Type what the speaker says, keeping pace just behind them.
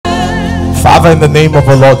Father, in the name of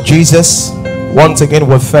the Lord Jesus, once again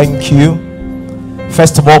we thank you.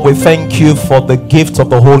 First of all, we thank you for the gift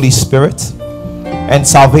of the Holy Spirit, and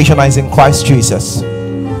salvation is in Christ Jesus.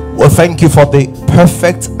 We thank you for the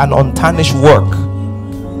perfect and untarnished work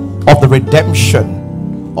of the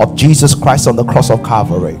redemption of Jesus Christ on the cross of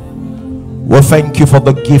Calvary. We thank you for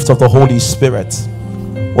the gift of the Holy Spirit.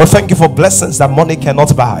 We thank you for blessings that money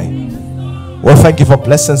cannot buy. We thank you for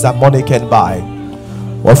blessings that money can buy.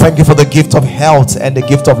 We thank you for the gift of health and the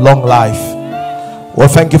gift of long life. We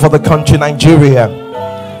thank you for the country Nigeria.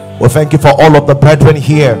 We thank you for all of the brethren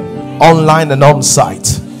here, online and on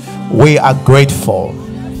site. We are grateful.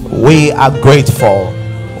 We are grateful.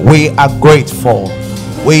 We are grateful.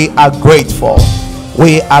 We are grateful.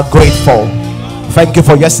 We are grateful. Thank you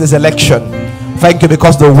for yesterday's election. Thank you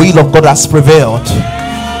because the will of God has prevailed.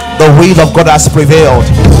 The will of God has prevailed.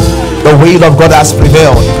 The will of God has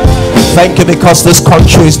prevailed. Thank you because this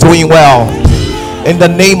country is doing well. In the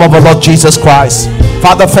name of the Lord Jesus Christ.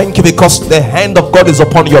 Father, thank you because the hand of God is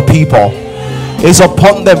upon your people. It's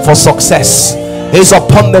upon them for success. It's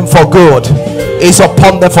upon them for good. It's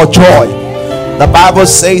upon them for joy. The Bible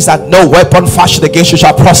says that no weapon fashioned against you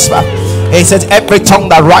shall prosper. It says every tongue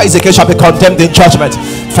that rises against you shall be condemned in judgment.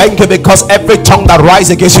 Thank you because every tongue that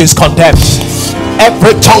rises against you is condemned.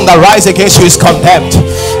 Every tongue that rises against you is condemned.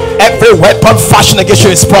 Every weapon fashioned against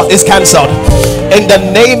you is cancelled. In the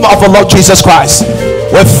name of the Lord Jesus Christ,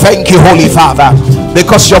 we thank you, Holy Father,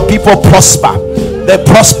 because your people prosper. They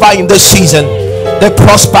prosper in this season. They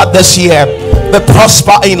prosper this year. They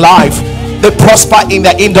prosper in life. They prosper in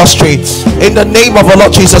their industry. In the name of the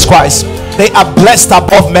Lord Jesus Christ, they are blessed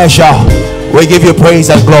above measure. We give you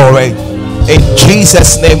praise and glory. In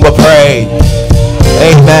Jesus' name we pray.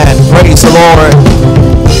 Amen. Praise the Lord.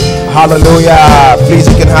 Hallelujah. Please,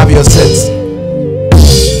 you can have your seats.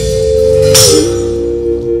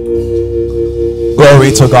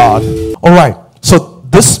 Glory to God. All right. So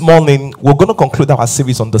this morning we're going to conclude our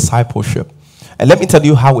series on discipleship. And let me tell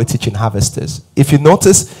you how we're teaching harvesters. If you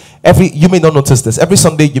notice, you may not notice this. Every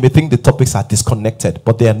Sunday you may think the topics are disconnected,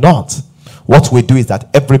 but they are not. What we do is that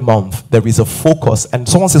every month there is a focus. And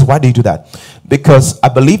someone says, why do you do that? Because I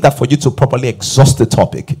believe that for you to properly exhaust the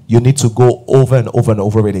topic, you need to go over and over and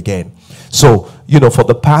over it again. So, for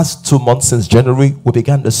the past 2 months since January, we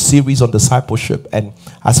began the series on discipleship. And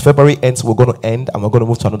as February ends, we're going to end and we're going to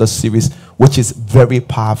move to another series, which is very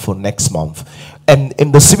powerful next month. And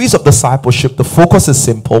in the series of discipleship, the focus is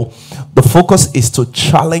simple. The focus is to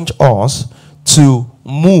challenge us to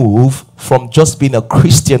move from just being a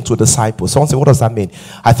Christian to a disciple. Someone say, what does that mean?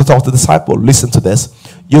 I thought I was a disciple. Listen to this.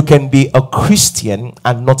 You can be a Christian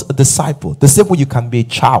and not a disciple. The same way you can be a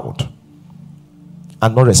child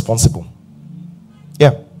and not responsible.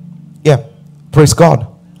 Yeah. Praise God.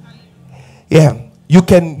 Yeah. You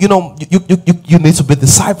can, you need to be a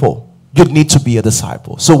disciple. You need to be a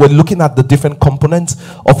disciple. So we're looking at the different components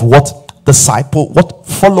of what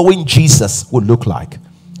following Jesus would look like.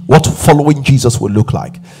 What following Jesus will look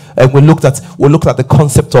like. And we looked at the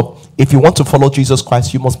concept of, if you want to follow Jesus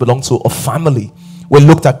Christ, you must belong to a family. We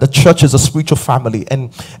looked at the church as a spiritual family.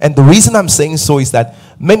 And the reason I'm saying so is that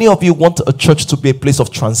many of you want a church to be a place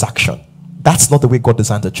of transaction. That's not the way God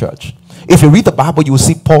designed the church. If you read the Bible, you will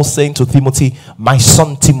see Paul saying to Timothy, my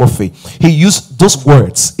son Timothy. He used those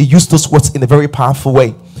words. He used those words in a very powerful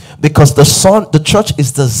way. Because the church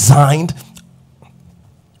is designed.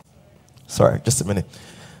 Sorry, just a minute.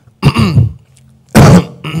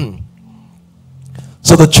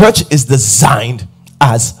 So the church is designed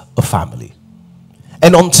as a family.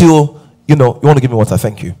 And until, you want to give me water,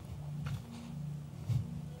 thank you.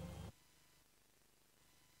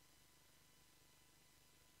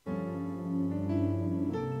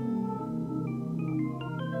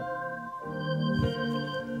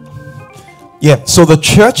 Yeah, so the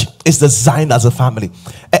church is designed as a family.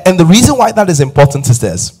 And the reason why that is important is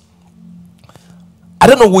this. I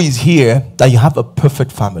don't know who is here that you have a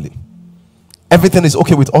perfect family. Everything is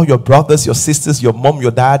okay with all your brothers, your sisters, your mom,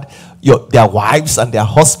 your dad, their wives and their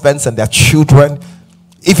husbands and their children.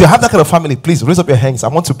 If you have that kind of family, please raise up your hands. I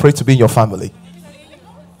want to pray to be in your family.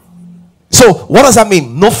 So what does that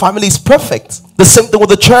mean? No family is perfect. The same thing with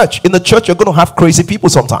the church. In the church, you're going to have crazy people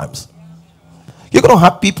sometimes. You're going to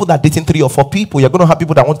have people that are dating 3 or 4 people. You're going to have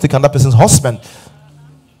people that want to take another person's husband.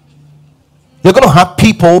 You're going to have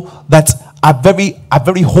people that are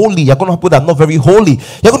very holy. You're going to have people that are not very holy.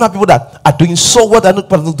 You're going to have people that are doing so well, that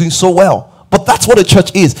are not doing so well. But that's what the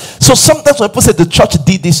church is. So sometimes when people say the church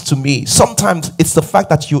did this to me, sometimes it's the fact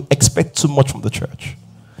that you expect too much from the church.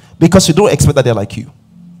 Because you don't expect that they're like you.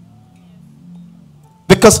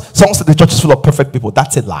 Because someone said the church is full of perfect people.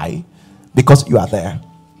 That's a lie. Because you are there.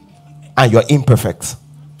 and you're imperfect.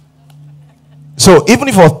 So even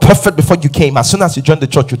if you were perfect before you came, as soon as you join the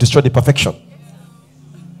church, you destroy the perfection.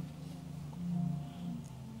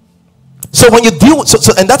 So when you deal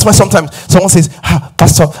with, and that's why sometimes someone says,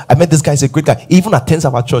 Pastor, I met this guy, he's a great guy. He even attends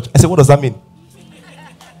our church. I say, what does that mean?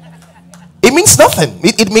 It means nothing.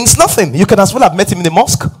 It means nothing. You can as well have met him in the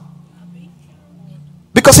mosque.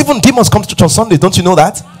 Because even demons come to church on Sunday. Don't you know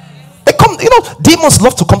that? They come, demons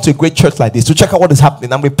love to come to a great church like this to check out what is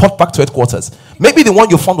happening and report back to headquarters. Maybe the one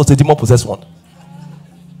you found was the demon-possessed one.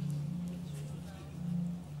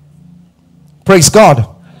 Praise God.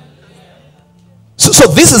 So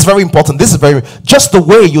this is very important. This is very, just the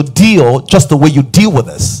way you deal with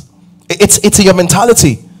this. It's in your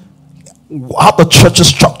mentality, how the church is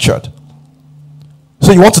structured.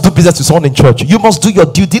 So you want to do business with someone in church, you must do your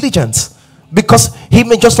due diligence, because he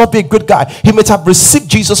may just not be a good guy. He may have received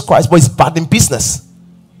Jesus Christ, but he's bad in business,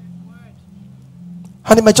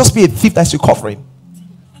 and he might just be a thief that's recovering.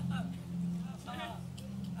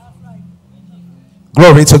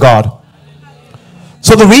 Glory to God.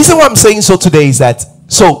 So the reason why I'm saying so today is that,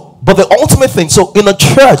 but the ultimate thing, so in a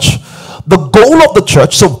church, the goal of the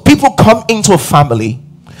church, so people come into a family,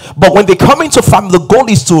 but when they come into a family, the goal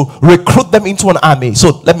is to recruit them into an army.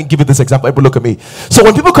 So let me give you this example. Everybody look at me. So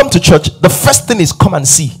when people come to church, the first thing is come and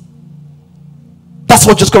see. That's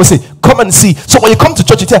what just come and say. Come and see. So when you come to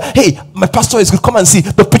church, you tell, hey, my pastor is good, come and see.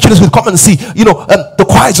 The preacher is good, come and see. The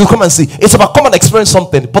choir is good, come and see. It's about come and experience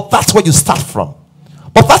something. But that's where you start from.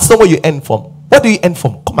 But that's not where you end from. Where do you end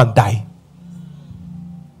from? Come and die.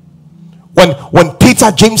 When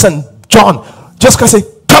Peter, James, and John just guys say,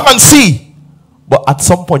 come and see. But at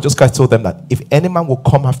some point, just guys told them that if any man will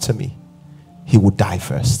come after me, he will die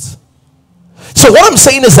first. So what I'm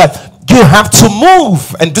saying is that you have to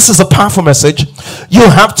move, and this is a powerful message. You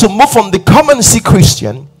have to move from the come and see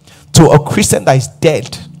Christian to a Christian that is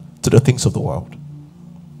dead to the things of the world.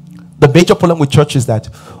 The major problem with church is that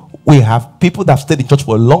we have people that have stayed in church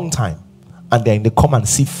for a long time, and they're in the come and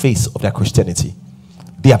see phase of their Christianity.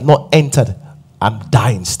 They have not entered and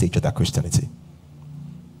dying stage of their Christianity.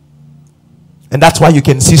 And that's why you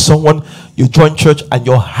can see someone, you join church and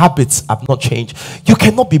your habits have not changed. You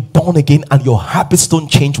cannot be born again and your habits don't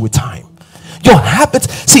change with time. Your habits,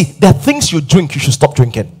 see, there are things you drink, you should stop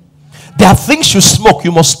drinking. There are things you smoke,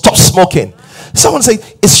 you must stop smoking. Someone say,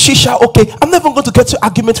 is shisha okay? I'm never going to get to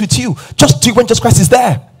argument with you. Just do it when Jesus Christ is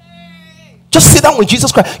there. Just sit down with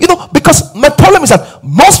Jesus Christ. Because my problem is that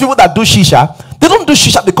most people that do shisha, they don't do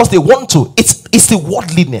shisha because they want to. It's the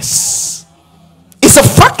worldliness. It's the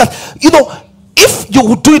fact that, if you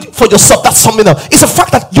would do it for yourself, that's something else. It's the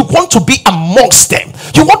fact that you want to be amongst them.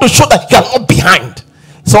 You want to show that you are not behind.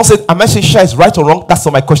 Someone said, am I saying shisha is right or wrong? That's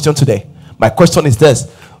not my question today. My question is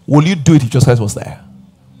this: will you do it if Jesus Christ was there?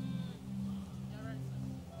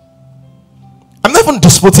 I'm not even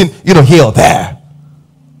disputing, here or there.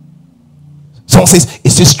 Someone says,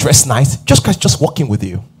 is this dress nice? Just walking with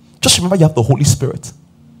you. Just remember you have the Holy Spirit.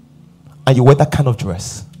 And you wear that kind of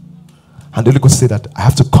dress. And the Holy Ghost say that I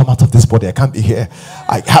have to come out of this body. I can't be here.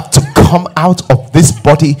 I have to come out of this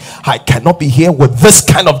body. I cannot be here with this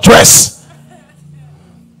kind of dress.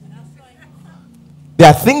 There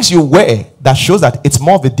are things you wear that shows that it's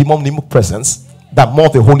more of a demonic presence than more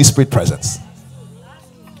of the Holy Spirit presence.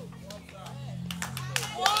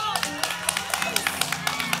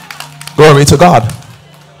 Glory to God.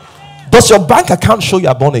 Does your bank account show you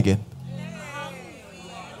are born again?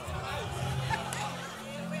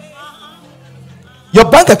 Your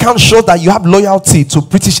bank account shows that you have loyalty to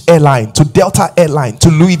British Airline, to Delta Airline, to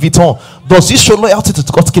Louis Vuitton. Does it show loyalty to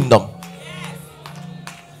God's kingdom?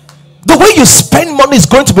 The way you spend money is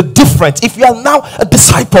going to be different if you are now a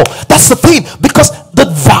disciple. That's the thing, because the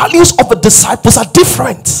values of the disciples are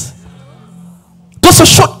different. Does it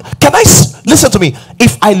show? Can I listen to me?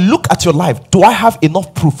 If I look at your life, do I have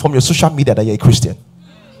enough proof from your social media that you're a Christian?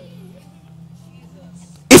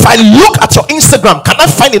 If I look at your Instagram, can I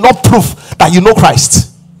find enough proof that you know Christ?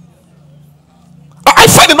 I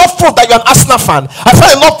find enough proof that you're an Arsenal fan. I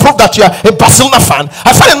find enough proof that you're a Barcelona fan.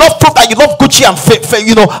 I find enough proof that you love Gucci and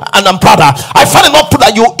and Prada. I find enough proof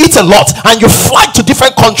that you eat a lot and you fly to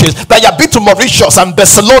different countries, that you've been to Mauritius and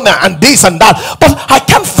Barcelona and this and that. But I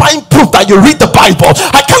can't find proof that you read the Bible.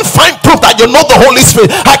 I can't find proof that you know the Holy Spirit.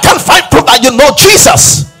 I can't find proof that you know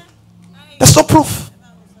Jesus. There's no proof.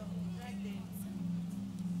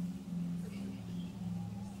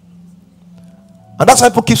 And that's why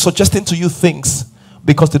people keep suggesting to you things,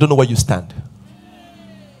 because they don't know where you stand.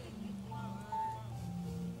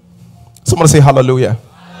 Someone say hallelujah.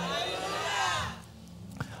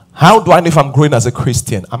 How do I know if I'm growing as a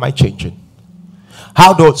Christian? Am I changing?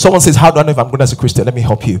 Someone says, how do I know if I'm growing as a Christian? Let me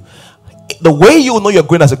help you. the way you know you're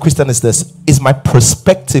growing as a Christian is this: is my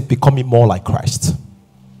perspective becoming more like Christ?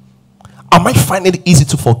 Am I finding it easy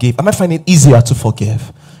to forgive? Am I finding it easier to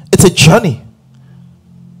forgive? It's a journey.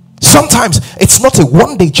 Sometimes it's not a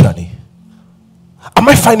one-day journey. Am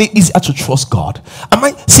I finding it easier to trust God? Have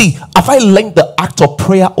I learned the act of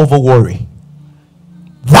prayer over worry?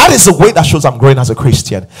 That is the way that shows I'm growing as a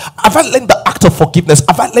Christian. Have I learned the act of forgiveness?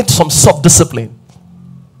 Have I learned some self-discipline?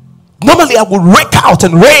 Normally I would break out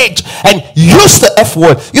and rage and use the F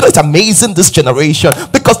word. You know, it's amazing, this generation,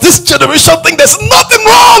 because this generation thinks there's nothing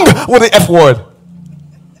wrong with the F word.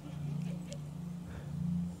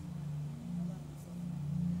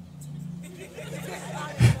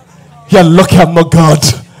 You're lucky I'm not God.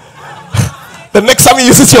 The next time you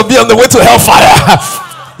use it, you'll be on the way to hellfire.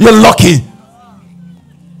 You're lucky.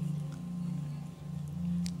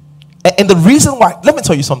 And the reason why, let me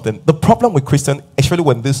tell you something. The problem with Christian, especially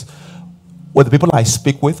with the people I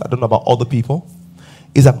speak with, I don't know about other people,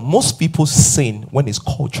 is that most people sin when it's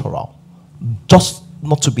cultural. Just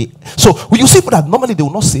not to be. So when you see people that normally they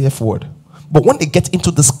will not say F word, but when they get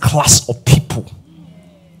into this class of people,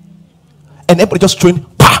 and everybody just throwing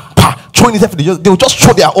it, they will just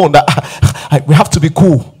throw their own. That we have to be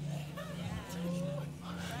cool.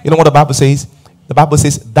 You know what the Bible says? The Bible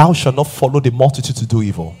says, "Thou shalt not follow the multitude to do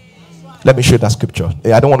evil." Let me show you that scripture.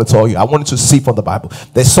 I don't want to tell you. I want you to see from the Bible.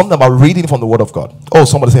 There's something about reading from the Word of God. Oh,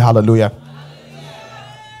 somebody say hallelujah.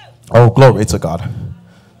 Oh, glory to God.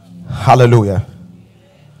 Hallelujah.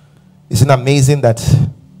 Isn't it amazing that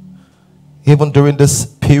even during this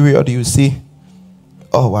period you see,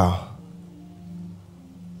 oh wow.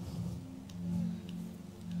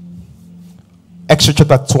 Exodus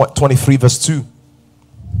chapter 23 verse 2.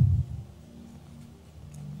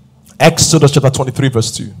 Exodus chapter 23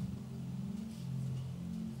 verse 2.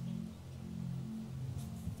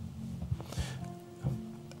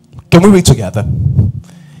 Can we read together?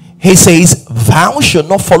 He says, "Thou shalt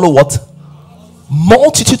not follow what?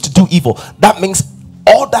 Multitude to do evil." That means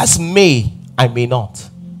others may, I may not.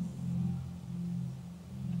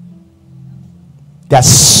 There are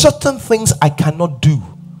certain things I cannot do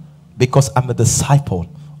because I'm a disciple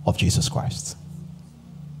of Jesus Christ.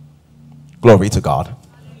 Glory to God.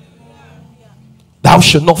 Thou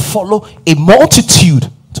shalt not follow a multitude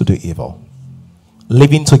to do evil.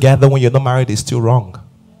 Living together when you're not married is still wrong.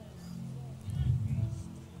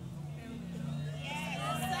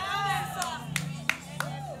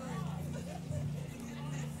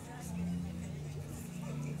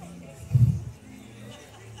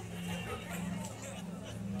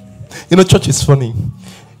 You know, church is funny.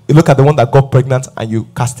 You look at the one that got pregnant and you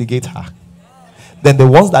castigate her. Then the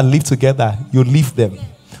ones that live together, you leave them.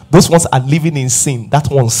 Those ones are living in sin.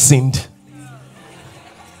 That one sinned.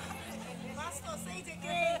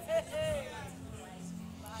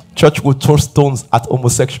 Church will throw stones at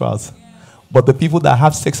homosexuals. But the people that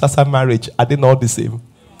have sex outside marriage, are they not the same?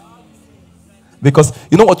 Because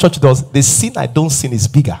you know what church does? The sin I don't sin is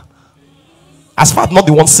bigger. As far as not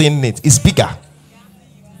the one saying it, it's bigger.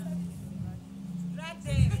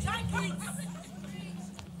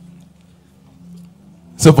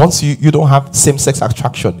 So once you don't have same-sex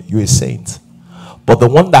attraction, you're a saint. But the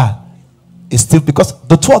one that is still, because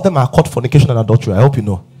the two of them are called fornication and adultery. I hope you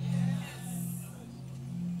know.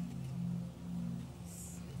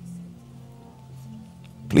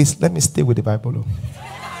 Please, let me stay with the Bible.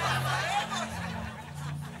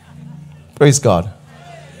 Praise God.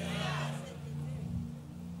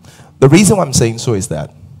 The reason why I'm saying so is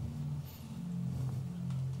that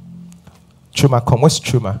Chuma, come. Where's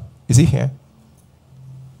Chuma? Is he here?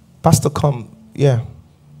 Pastor, come. Yeah.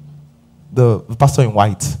 The pastor in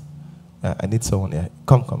white. I need someone here.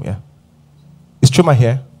 Come, yeah. Is Chuma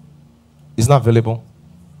here? He's not available.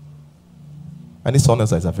 I need someone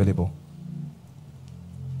else that is available.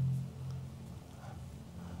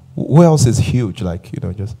 Who else is huge? Like, you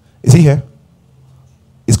know, just. Is he here?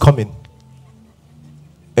 He's coming.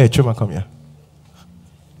 Hey, Chuma, come here.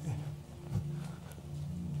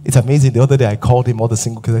 It's amazing. The other day I called him all the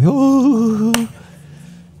single kids. Like, oh.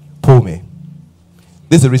 Pull me.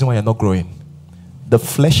 This is the reason why you're not growing. The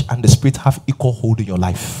flesh and the spirit have equal hold in your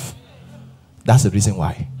life. That's the reason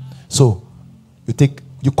why. So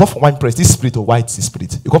you come from one press. This spirit or white is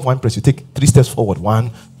spirit. You come from one press. You take 3 steps forward.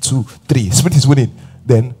 1, 2, 3. Spirit is winning.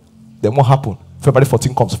 Then what happen? February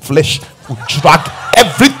 14 comes. Flesh will drag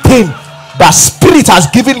everything that spirit has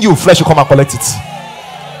given you. Flesh will come and collect it.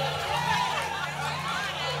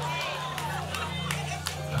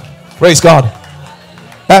 Praise God.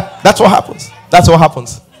 That's what happens. That's what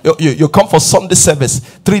happens. You come for Sunday service,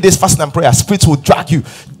 3 days fasting and prayer. Spirit will drag you.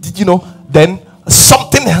 You know, then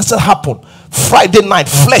Something has to happen. Friday night,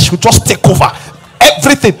 flesh will just take over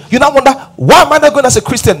everything. You now wonder, why am I not going as a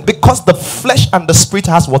Christian? Because the flesh and the spirit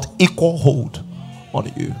has what? Equal hold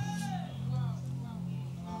on you.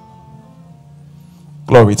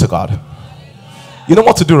 Glory to God. You know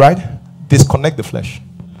what to do, right? Disconnect the flesh.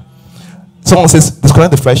 Someone says,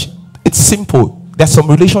 disconnect the flesh. It's simple. There's some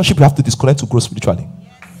relationship you have to disconnect to grow spiritually.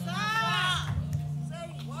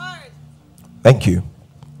 Thank you.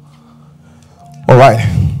 All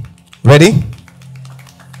right. Ready?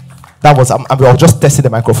 That was, I was just testing the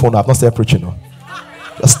microphone. I've not started preaching. No.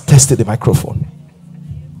 Just tested the microphone.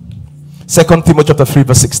 2 Timothy chapter 3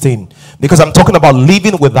 verse 16. Because I'm talking about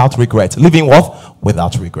living without regret. Living what?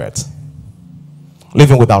 Without regret.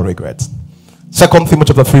 Living without regret. 2 Timothy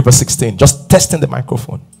chapter 3 verse 16. Just testing the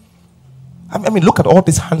microphone. I mean, look at all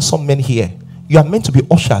these handsome men here. You are meant to be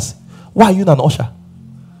ushers. Why are you not an usher?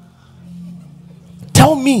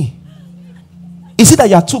 Tell me. Is it that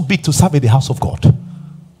you are too big to serve in the house of God?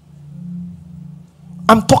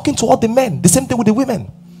 I'm talking to all the men. The same thing with the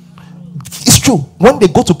women. It's true. When they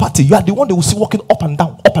go to party, you are the one they will see walking up and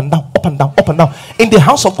down, up and down, up and down, up and down. In the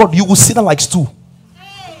house of God, you will sit down like stool.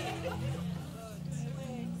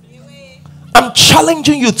 I'm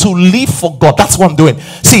challenging you to live for God. That's what I'm doing.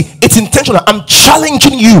 See, it's intentional. I'm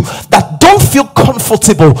challenging you that don't feel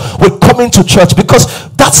comfortable with coming to church, because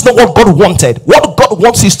that's not what God wanted. What God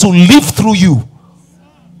wants is to live through you.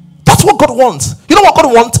 That's what God wants. You know what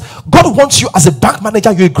God wants? God wants you as a bank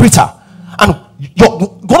manager, you're a greeter. And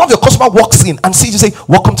one of your customers walks in and sees you, say,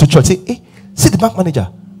 welcome to church. Say, hey, see the bank manager.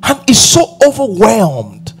 And is so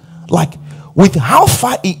overwhelmed, like, with how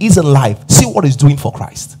far he is in life. See what he's doing for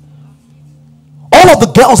Christ. All of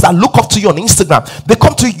the girls that look up to you on Instagram, they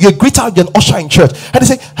come to you, you're a greeter, you're an usher in church.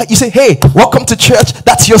 And you say, hey, welcome to church.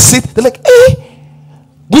 That's your seat. They're like, hey.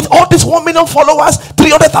 With all these 1 million followers,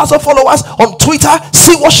 300,000 followers on Twitter,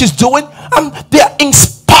 see what she's doing, and they are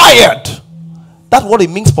inspired. That's what it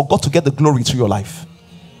means for God to get the glory through your life.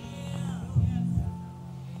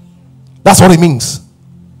 That's what it means.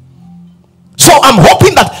 So I'm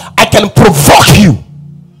hoping that I can provoke you.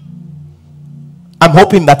 I'm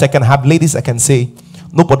hoping that I can have ladies that can say,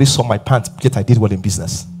 nobody saw my pants, yet I did well in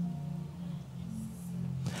business.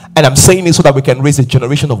 And I'm saying it so that we can raise a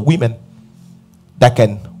generation of women that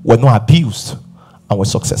were not abused and were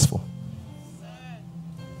successful.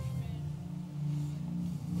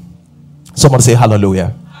 Someone say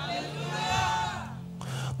hallelujah. Hallelujah.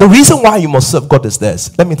 The reason why you must serve God is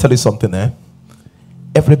this. Let me tell you something.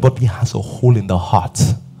 Everybody has a hole in the heart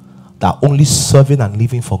that only serving and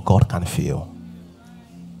living for God can fill.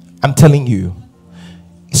 I'm telling you.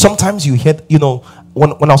 Sometimes you hear,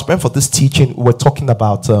 when I was praying for this teaching, we were talking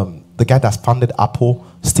about the guy that founded Apple,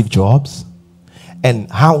 Steve Jobs.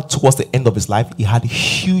 And how towards the end of his life, he had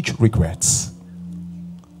huge regrets.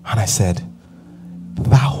 And I said,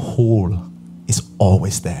 that hole is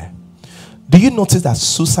always there. Do you notice that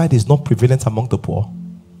suicide is not prevalent among the poor?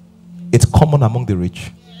 It's common among the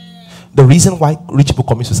rich. The reason why rich people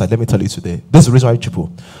commit suicide, let me tell you today. This is the reason why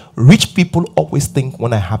rich people always think,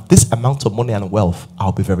 when I have this amount of money and wealth,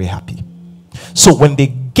 I'll be very happy. So when they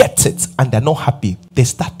get it and they're not happy, they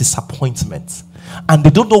start disappointment. And they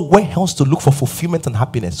don't know where else to look for fulfillment and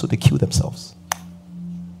happiness, so they kill themselves.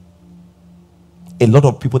 A lot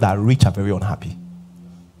of people that are rich are very unhappy.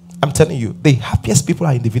 I'm telling you, the happiest people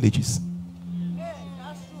are in the villages.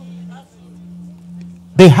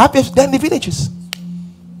 The happiest, they're in the villages.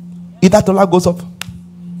 If that dollar goes up,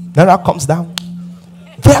 naira comes down.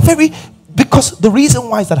 They are because the reason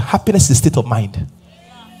why is that happiness is a state of mind.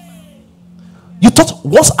 You thought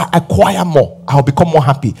once I acquire more, I'll become more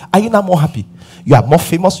happy. Are you now more happy? You are more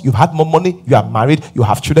famous, you've had more money, you are married, you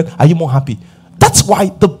have children. Are you more happy? That's why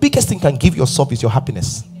the biggest thing you can give yourself is your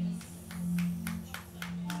happiness.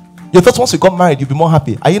 You thought once you got married, you'll be more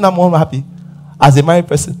happy. Are you now more happy as a married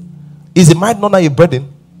person? Is a married not now a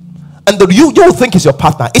burden? And you will think it's your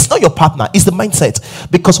partner. It's not your partner, it's the mindset.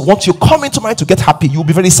 Because once you come into marriage to get happy, you'll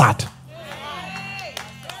be very sad.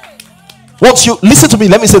 Once you, listen to me,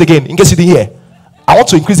 let me say it again, in case you didn't hear. I want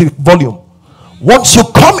to increase the volume. Once you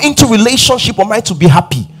come into relationship or marriage to be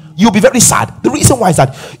happy, you'll be very sad. The reason why is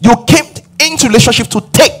that you came into relationship to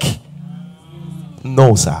take.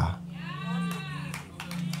 No, sir.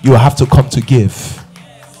 You have to come to give.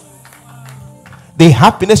 The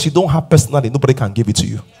happiness you don't have personally, nobody can give it to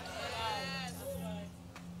you.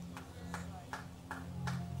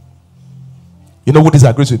 You know who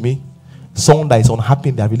disagrees with me? Someone that is unhappy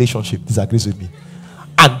in their relationship disagrees with me.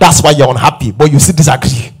 And that's why you're unhappy, but you still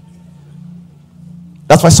disagree.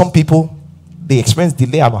 That's why some people, they experience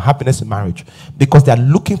delay and unhappiness in marriage, because they are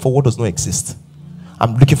looking for what does not exist.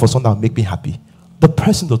 I'm looking for someone that will make me happy. The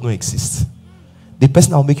person does not exist. The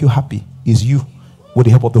person that will make you happy is you with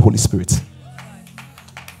the help of the Holy Spirit.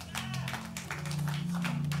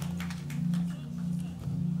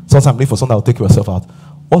 Sometimes I'm looking for someone that will take yourself out.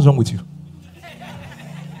 What's wrong with you?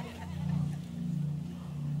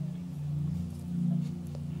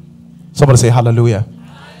 Somebody say hallelujah.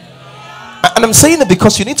 Hallelujah. And I'm saying it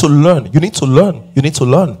because you need to learn. You need to learn. You need to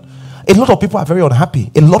learn. A lot of people are very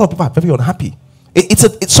unhappy. A lot of people are very unhappy.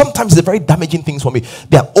 It's sometimes a very damaging thing for me.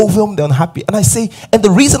 They are overwhelmed, they're unhappy. And I say, and the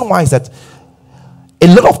reason why is that a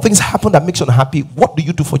lot of things happen that makes you unhappy. What do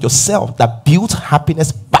you do for yourself that builds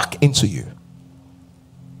happiness back into you?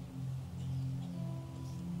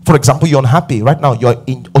 For example, you're unhappy right now. You're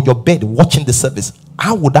on your bed watching the service.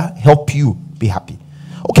 How would that help you be happy?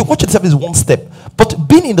 Okay, watching the service is one step, but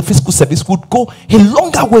being in the physical service would go a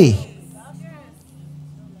longer way.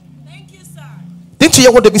 Thank you, sir. Didn't you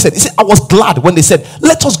hear what David said? He said, I was glad when they said,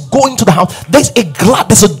 let us go into the house. There's a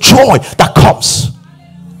joy that comes.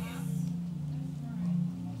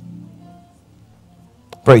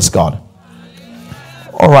 Praise God.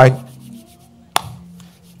 All right.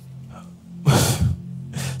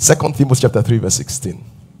 2 Timothy chapter 3 verse 16.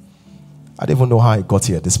 I don't even know how I got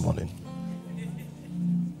here this morning.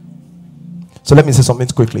 So let me say something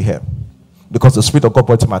quickly here. Because the Spirit of God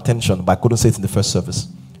brought to my attention, but I couldn't say it in the first service.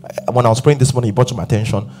 When I was praying this morning, he brought to my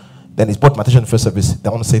attention. Then he brought to my attention in the first service. I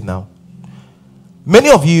want to say it now. Many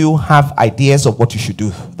of you have ideas of what you should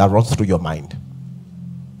do that runs through your mind.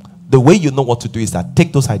 The way you know what to do is that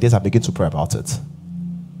take those ideas and begin to pray about it.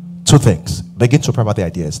 Two things. Begin to pray about the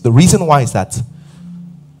ideas. The reason why is that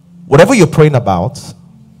whatever you're praying about,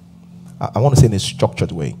 I want to say in a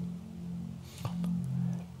structured way.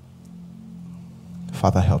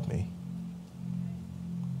 Father, help me.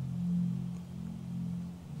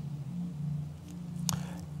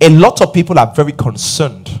 A lot of people are very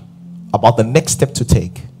concerned about the next step to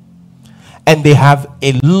take. And they have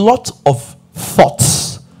a lot of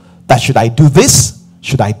thoughts that should I do this?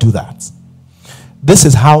 Should I do that? This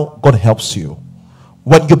is how God helps you.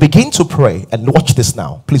 When you begin to pray, and watch this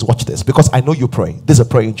now, please watch this, because I know you pray. This is a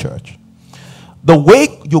praying church. The way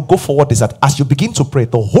you go forward is that as you begin to pray,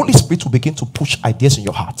 the Holy Spirit will begin to push ideas in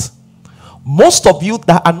your heart. Most of you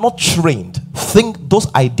that are not trained think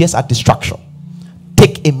those ideas are distraction.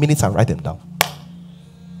 Take a minute and write them down.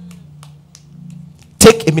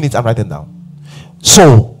 Take a minute and write them down.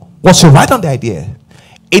 So, once you write down the idea,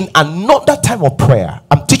 in another time of prayer,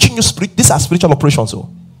 I'm teaching you, these are spiritual operations. So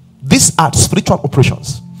these are spiritual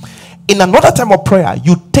operations. In another time of prayer,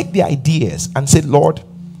 you take the ideas and say, Lord,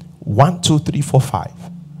 1, 2, 3, 4, 5,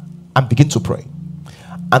 and begin to pray.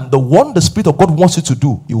 And the one the Spirit of God wants you to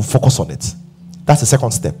do, you will focus on it. That's the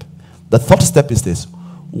second step. The third step is this.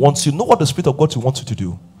 Once you know what the Spirit of God wants you to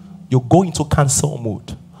do, you go into cancel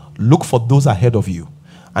mode. Look for those ahead of you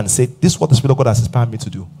and say, this is what the Spirit of God has inspired me to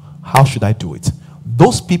do. How should I do it?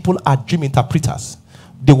 Those people are dream interpreters.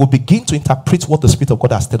 They will begin to interpret what the Spirit of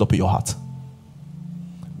God has stirred up in your heart.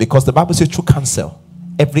 Because the Bible says through counsel,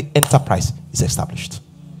 every enterprise is established.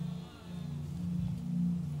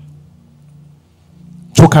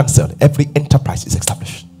 Through counsel, every enterprise is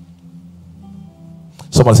established.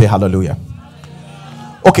 Someone say hallelujah.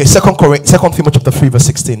 Okay, 2 Timothy chapter 3 verse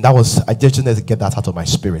 16. That was, I just need to get that out of my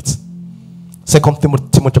spirit. 2 Timothy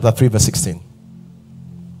chapter 3 verse 16.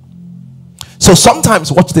 So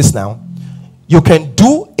sometimes, watch this now. You can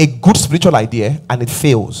do a good spiritual idea and it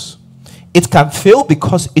fails. It can fail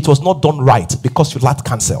because it was not done right, because you lacked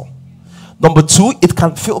counsel. Number two, it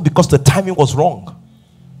can fail because the timing was wrong.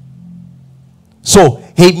 So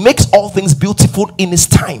he makes all things beautiful in his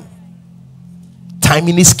time.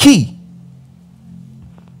 Timing is key.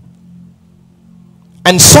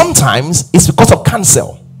 And sometimes it's because of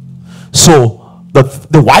counsel. So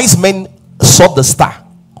the wise men saw the star,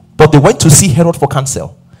 but they went to see Herod for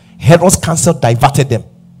counsel. Herod's counsel diverted them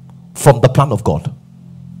from the plan of God.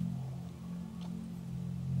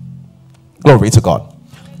 Glory to God.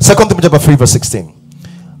 2 Timothy chapter 3 verse 16.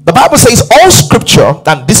 The Bible says all scripture,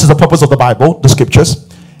 and this is the purpose of the Bible, the scriptures,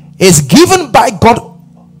 is given by God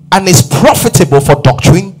and is profitable for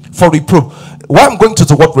doctrine, for reproof. Why I'm going to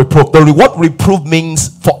the word reproof. The word reproof means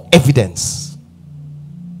for evidence.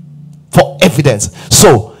 For evidence.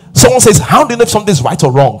 So, someone says, how do you know if something is right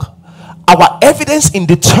or wrong? Our evidence in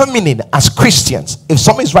determining as Christians if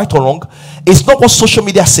something is right or wrong is not what social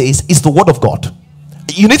media says, it's the word of God.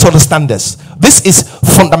 You need to understand this. This is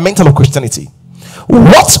fundamental of Christianity.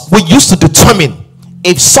 What we use to determine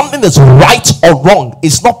if something is right or wrong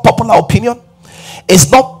is not popular opinion,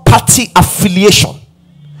 it's not party affiliation.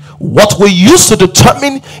 What we use to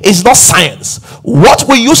determine is not science. What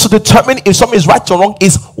we use to determine if something is right or wrong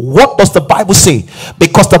is what does the Bible say?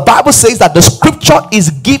 Because the Bible says that the scripture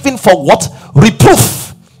is given for what?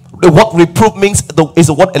 Reproof. What reproof means is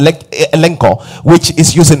the word elenko, which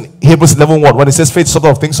is used in Hebrews 11:1 when it says faith, sort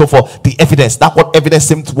of things, so for the evidence. That word evidence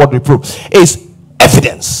seems to word reproof is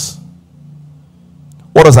evidence.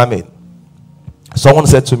 What does that mean? Someone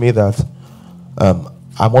said to me that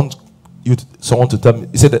I want someone to tell me.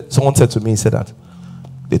 He said that someone said to me, he said that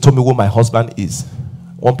they told me who my husband is.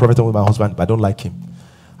 One prophet told me my husband, but I don't like him.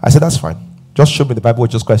 I said, that's fine. Just show me the Bible where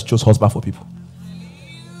Jesus Christ chose husband for people.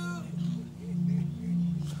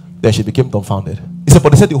 Then she became dumbfounded. He said,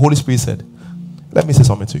 but they said the Holy Spirit said, let me say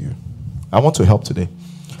something to you. I want to help today.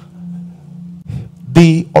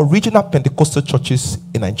 The original Pentecostal churches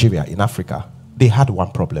in Nigeria, in Africa, they had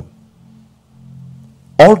one problem.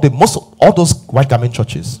 All those white garment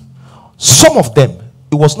churches, some of them,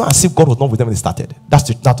 it was not as if God was not with them when they started. That's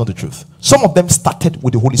not the truth. Some of them started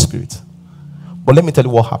with the Holy Spirit. But let me tell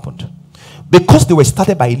you what happened. Because they were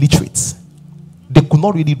started by illiterates, they could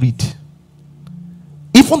not really read.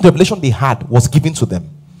 Even the revelation they had was given to them.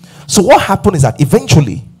 So what happened is that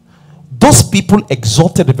eventually, those people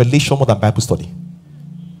exalted revelation more than Bible study.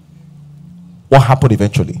 What happened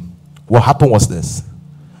eventually? What happened was this.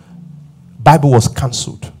 Bible was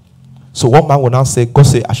cancelled. So one man will now say, God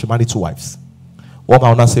say I should marry 2 wives. One man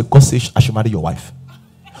will now say, God say I should marry your wife.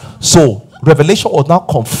 So revelation was now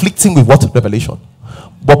conflicting with what? Revelation.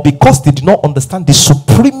 But because they did not understand the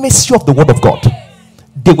supremacy of the word of God,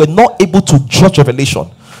 they were not able to judge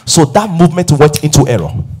revelation. So that movement went into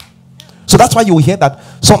error. So that's why you will hear that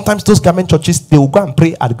sometimes those garment churches, they will go and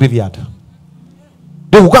pray at the graveyard.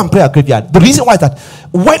 They will go and pray at graveyard. The reason why is that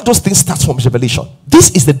when those things start from revelation,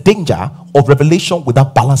 this is the danger of revelation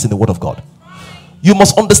without balance in the word of God. You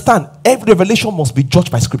must understand every revelation must be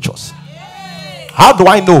judged by scriptures. How do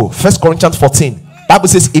I know? 1 Corinthians 14. Bible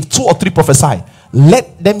says if 2 or 3 prophesy,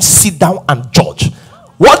 let them sit down and judge.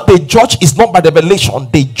 What they judge is not by the revelation,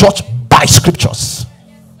 they judge by scriptures.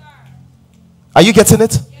 Are you getting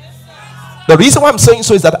it? The reason why I'm saying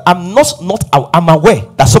so is that I'm aware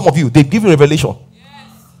that some of you, they give you revelation.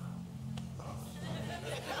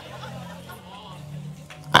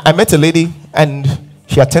 I met a lady and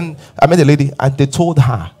I met a lady and they told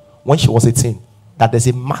her when she was 18 that there's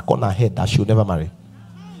a mark on her head that she'll never marry.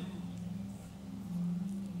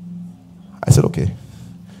 I said, okay.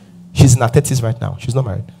 She's in her 30s right now. She's not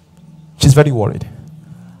married. She's very worried.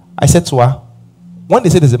 I said to her, when they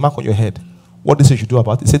say there's a mark on your head, what they say you should do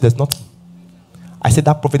about it? They said there's nothing. I said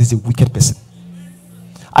that prophet is a wicked person.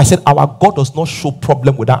 I said our God does not show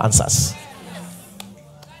problem without answers.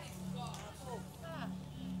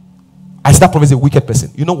 I said that prophet is a wicked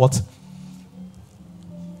person. You know what?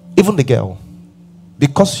 Even the girl,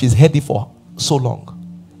 because she's heady for so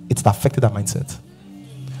long, it's affected her mindset.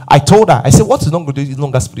 I told her, I said, what is no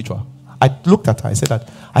longer spiritual? I looked at her,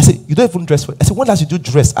 I said, you don't even dress for it. I said, when last you do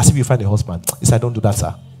dress as if you find a husband? He said, I don't do that,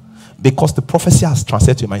 sir. Because the prophecy has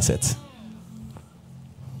translated your mindset.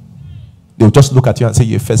 They'll just look at you and say,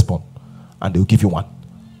 you're a firstborn. And they'll give you one.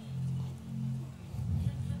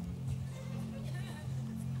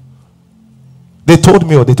 They told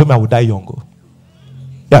me I would die young.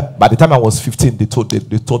 Yeah, by the time I was 15, they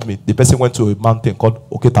told me the person went to a mountain called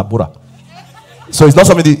Tabora. So it's not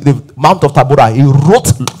something, the Mount of Tabora. He wrote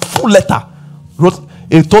full letter.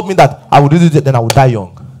 He told me that I would do it, then I would die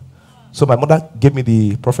young. So my mother gave me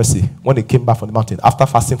the prophecy when they came back from the mountain after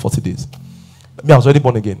fasting 40 days. I was already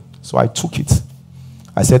born again. So I took it.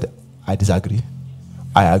 I said, I disagree.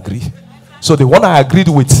 I agree. So the one I agreed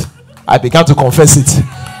with, I began to confess it.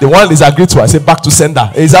 The one I disagreed to, I said, back to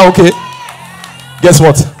sender. Is that okay? Guess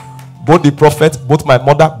what? Both the prophet, both my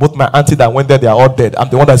mother, both my auntie that went there, they are all dead. I'm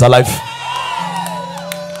the one that is alive.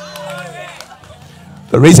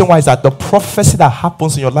 The reason why is that the prophecy that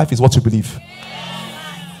happens in your life is what you believe.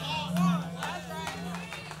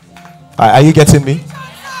 Are you getting me?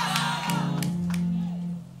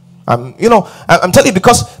 I'm telling you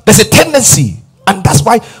because there's a tendency, and that's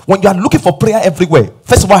why when you are looking for prayer everywhere,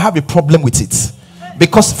 first of all, I have a problem with it.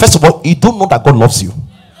 Because first of all, you don't know that God loves you.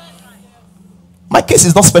 My case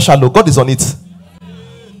is not special, though. God is on it.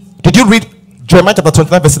 Did you read Jeremiah chapter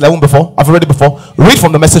 29 verse 11 before? I've read it before. Read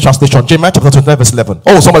from the Message translation. Jeremiah chapter 29 verse 11.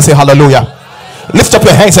 Oh, somebody say hallelujah. Lift up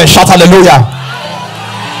your hands and shout hallelujah.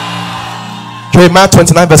 Jeremiah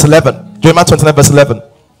 29 verse 11. Jeremiah 29 verse 11.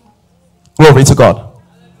 Glory to God.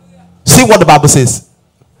 See what the Bible says.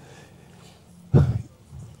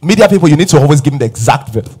 Media people, you need to always give me the exact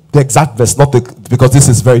verse, not because this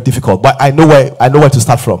is very difficult. But I know where to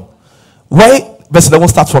start from. Where verse 11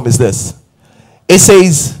 starts from is this. It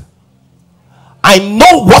says, I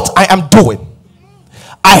know what I am doing.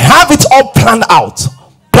 I have it all planned out.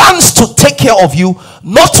 Plans to take care of you,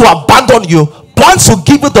 not to abandon you. Plans to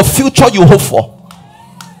give you the future you hope for.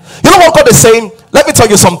 You know what God is saying? Let me tell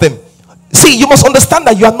you something. See, you must understand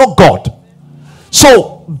that you are not God.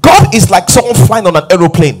 So God is like someone flying on an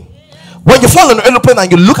aeroplane. When you fly on an aeroplane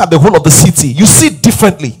and you look at the whole of the city, you see it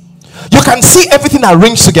differently. You can see everything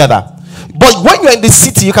arranged together. But when you're in the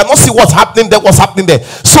city, you cannot see what's happening there, what's happening there.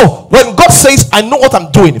 So when God says, I know what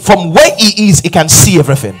I'm doing, from where he is, he can see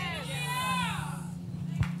everything.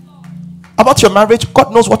 About your marriage,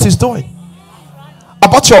 God knows what he's doing.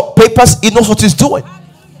 About your papers, he knows what he's doing.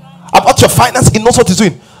 About your finance, he knows what he's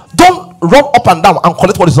doing. Don't run up and down and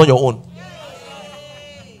collect what is on your own.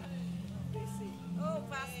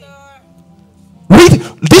 Read,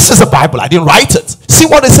 this is the Bible. I didn't write it. See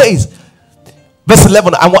what it says. Verse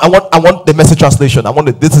 11. I want the Message translation.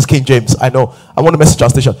 This is King James. I know. I want the Message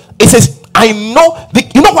translation. It says, I know.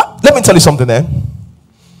 You know what? Let me tell you something there.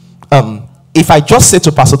 If I just say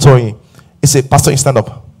to Pastor Tori, he said, Pastor, you stand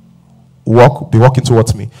up. Be walking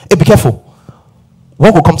towards me. Hey, be careful.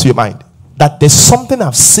 What will come to your mind? That there's something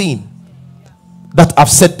I've seen that I've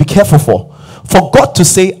said, be careful for. For God to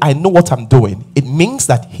say, I know what I'm doing, it means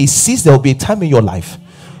that he sees there will be a time in your life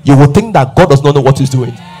you will think that God does not know what he's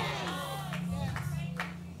doing.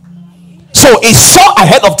 So he saw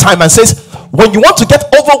ahead of time and says, when you want to get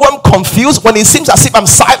overwhelmed, confused, when it seems as if I'm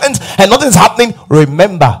silent and nothing is happening,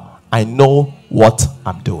 remember, I know what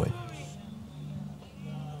I'm doing.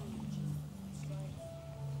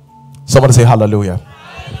 Somebody say hallelujah.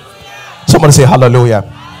 Somebody say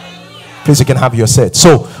hallelujah. Please, you can have your set.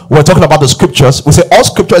 So we're talking about the scriptures. We say all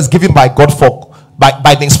scripture is given by God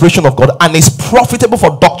by the inspiration of God and is profitable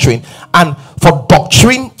for doctrine and for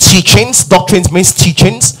doctrine, teachings. Doctrines means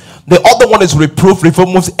teachings. The other one is reproof,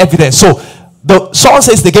 removes evidence. So someone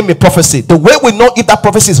says they gave me prophecy. The way we know if that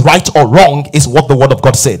prophecy is right or wrong is what the word of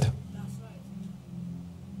God said.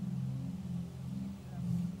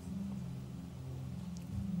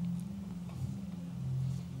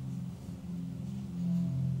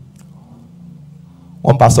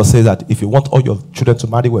 One pastor says that if you want all your children to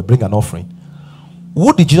marry, well, bring an offering.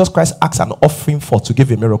 What did Jesus Christ ask an offering for to give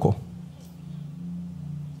a miracle?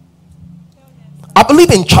 I believe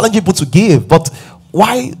in challenging people to give, but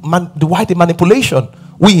why the manipulation?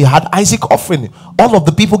 We had Isaac offering. All of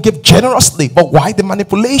the people gave generously, but why the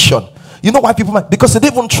manipulation? You know why people? Because they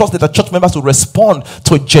didn't even trust that the church members will respond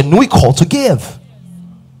to a genuine call to give.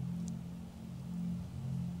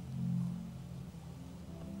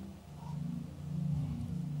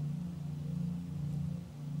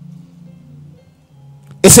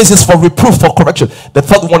 It says it's for reproof, for correction. The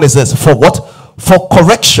third one is this. For what? For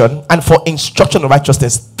correction and for instruction in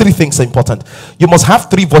righteousness. Three things are important. You must have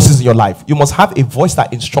three voices in your life. You must have a voice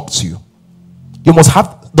that instructs you. You must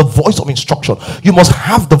have the voice of instruction. You must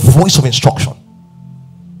have the voice of instruction.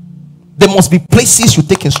 There must be places you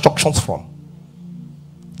take instructions from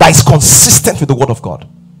that is consistent with the word of God.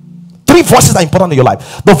 Three voices are important in your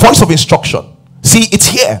life. The voice of instruction. See, it's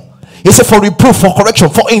here. It says for reproof, for correction,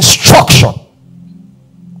 for instruction.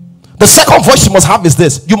 The second voice you must have is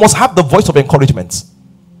this. You must have the voice of encouragement.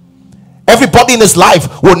 Everybody in his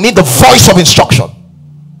life will need the voice of instruction.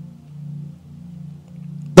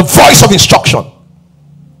 The voice of instruction.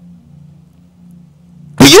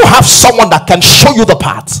 Do you have someone that can show you the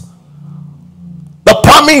path? The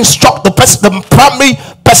primary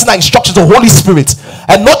person that instructs is the Holy Spirit.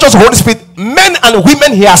 And not just the Holy Spirit, men and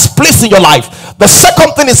women he has placed in your life. The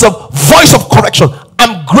second thing is a voice of correction.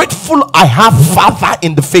 I'm grateful I have father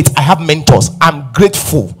in the faith. I have mentors. I'm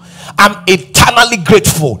grateful. I'm eternally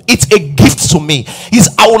grateful. It's a gift to me.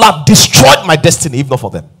 I will have destroyed my destiny if not for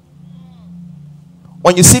them.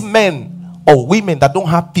 When you see men or women that don't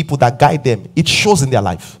have people that guide them, it shows in their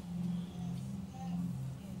life.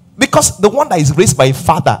 Because the one that is raised by a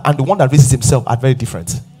father and the one that raises himself are very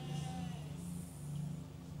different.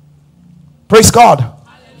 Praise God.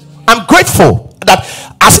 I'm grateful that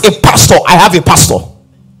as a pastor, I have a pastor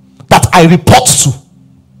that I report to.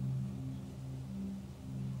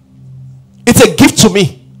 It's a gift to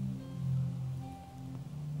me.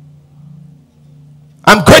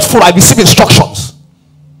 I'm grateful I receive instructions.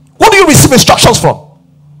 What do you receive instructions from?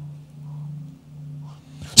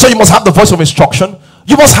 So you must have the voice of instruction.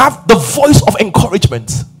 You must have the voice of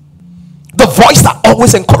encouragement. The voice that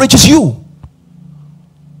always encourages you.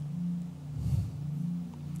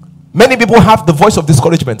 Many people have the voice of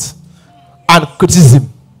discouragement and criticism.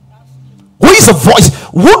 Who is the voice?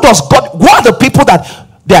 Who are the people that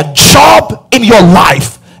their job in your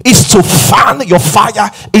life is to fan your fire,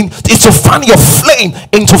 is to fan your flame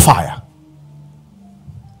into fire?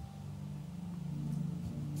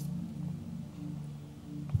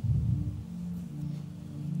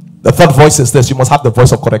 The third voice is this: you must have the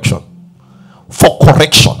voice of correction. For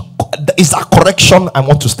correction, is that correction I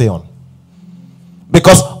want to stay on?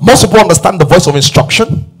 Because most people understand the voice of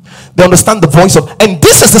instruction, they understand the voice of, and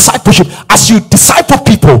this is discipleship. As you disciple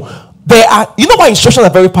people, there are, you know why instructions are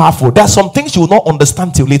very powerful? There are some things you will not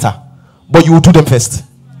understand till later, but you will do them first.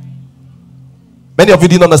 Many of you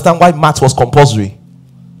didn't understand why maths was compulsory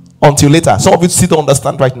until later. Some of you still don't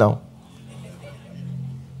understand right now.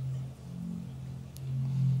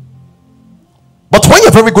 But when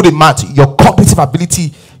you're very good in math, your cognitive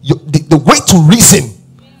ability, the way to reason,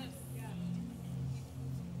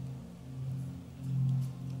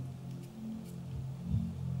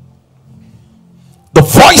 the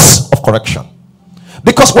voice of correction.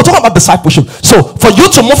 Because we're talking about discipleship. So for you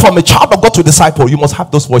to move from a child of God to a disciple, you must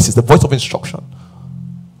have those voices: the voice of instruction,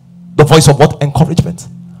 the voice of what? Encouragement,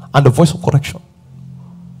 and the voice of correction.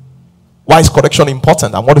 Why is correction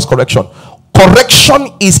important, and what is correction? Correction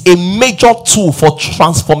is a major tool for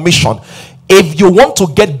transformation. If you want to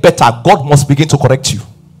get better, God must begin to correct you.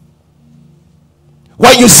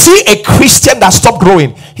 When you see a Christian that stopped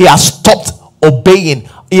growing, he has stopped obeying,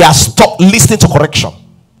 he has stopped listening to correction.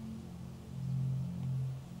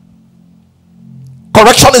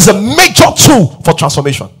 Correction is a major tool for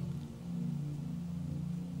transformation.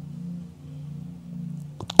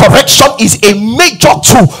 Correction is a major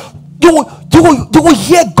tool. You will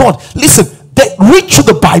hear God. Listen, read through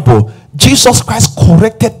the Bible. Jesus Christ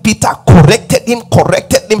corrected Peter, corrected him,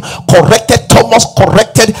 corrected Thomas,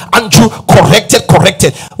 corrected Andrew,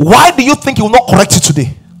 corrected. Why do you think he will not correct you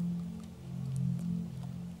today?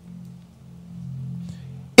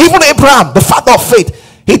 Even Abraham, the father of faith,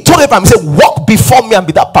 he told Abraham, he said, walk before me and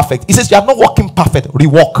be that perfect. He says, you are not walking perfect,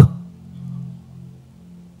 rewalk.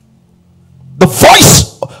 The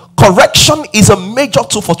voice correction is a major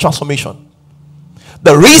tool for transformation.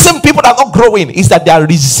 The reason people are not growing is that they are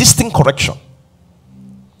resisting correction.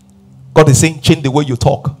 God is saying, change the way you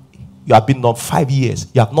talk. You have been on 5 years.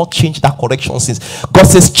 You have not changed that correction since. God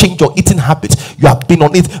says, change your eating habits. You have been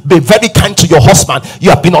on it. Be very kind to your husband. You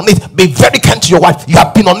have been on it. Be very kind to your wife. You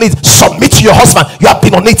have been on it. Submit to your husband. You have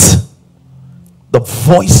been on it. The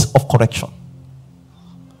voice of correction.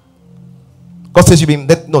 God says,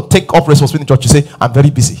 take up responsibility in church. You say, I'm very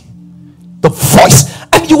busy. The voice.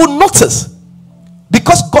 And you will notice,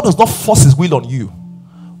 because God does not force his will on you,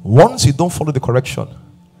 once you don't follow the correction,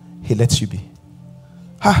 he lets you be.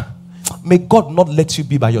 May God not let you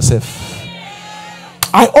be by yourself.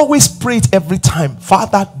 I always pray it every time.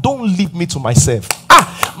 Father, don't leave me to myself.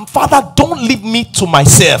 Father, don't leave me to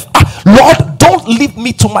myself. Lord, don't leave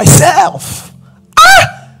me to myself.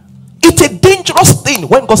 It's a dangerous thing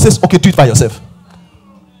when God says, okay, do it by yourself.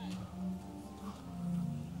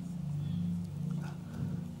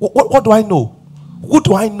 What do I know? Who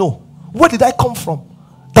do I know? Where did I come from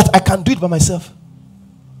that I can do it by myself?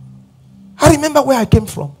 I remember where I came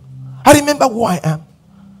from. I remember who I am.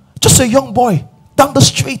 Just a young boy down the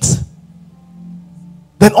street.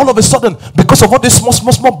 Then all of a sudden, because of all this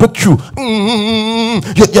small breakthrough,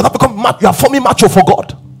 you're not becoming mad. You are forming macho for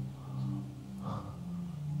God.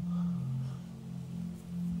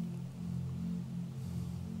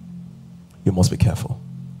 You must be careful.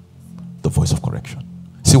 The voice of correction.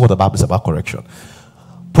 See what the Bible says about correction.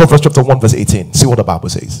 Proverbs chapter 1 verse 18. See what the Bible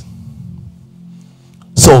says.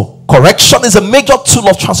 So, correction is a major tool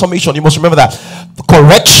of transformation. You must remember that.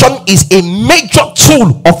 Correction is a major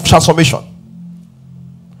tool of transformation.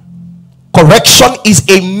 Correction is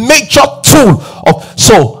a major tool of...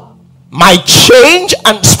 So, my change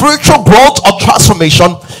and spiritual growth or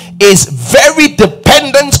transformation is very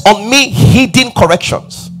dependent on me heeding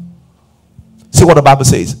corrections. See what the Bible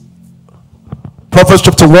says. Proverbs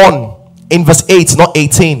chapter 1 in verse 8, not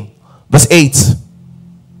 18. Verse 8.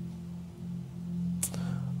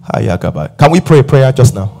 Can we pray a prayer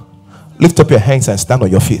just now? Lift up your hands and stand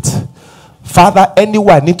on your feet. Father,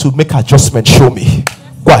 anywhere I need to make adjustment, show me.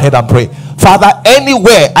 Go ahead and pray. Father,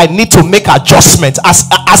 anywhere I need to make adjustment as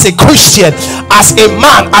a Christian, as a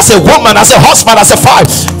man, as a woman, as a husband, as a father,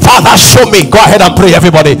 Father, show me. Go ahead and pray,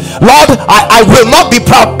 everybody. Lord, I will not be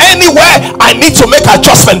proud. Anywhere I need to make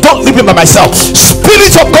adjustment, don't leave me by myself.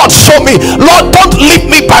 Spirit of God, show me. Lord, don't leave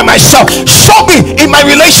me by myself. Show me in my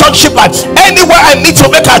relationship life. Anywhere I need to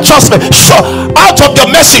make adjustment, show out of your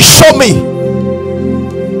mercy, show me.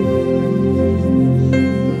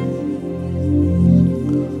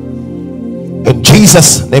 In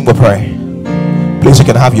Jesus' name we pray. Please, you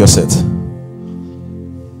can have your seat.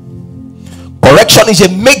 Correction is a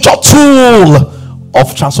major tool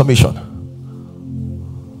of transformation.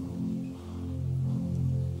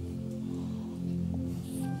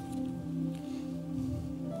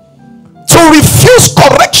 To refuse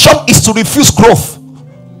correction is to refuse growth.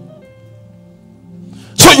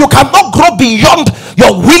 So you cannot grow beyond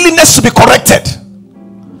your willingness to be corrected.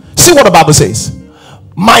 See what the Bible says.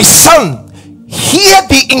 My son, hear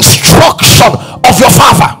the instruction of your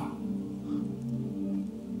father.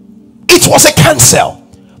 It was a counsel.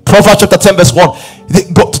 Proverbs chapter 10 verse 1.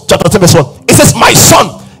 Chapter 10 verse 1. It says, my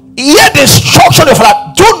son, hear the instruction of your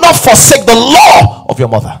father. Do not forsake the law of your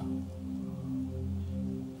mother.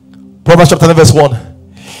 Proverbs chapter 10 verse 1.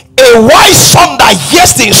 A wise son that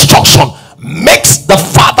hears the instruction makes the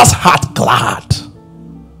father's heart glad.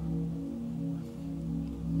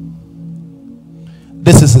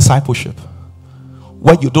 This is discipleship.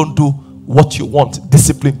 When you don't do what you want,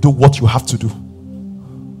 discipline, do what you have to do.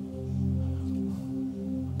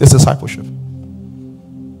 This is discipleship.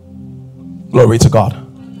 Glory to God.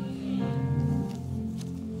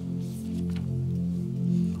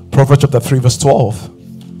 Proverbs chapter 3 verse 12.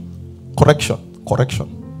 Correction.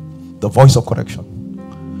 The voice of correction.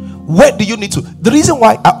 Where do you need to? The reason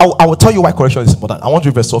why I will tell you why correction is important. I want to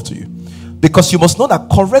read verse 12 to you. Because you must know that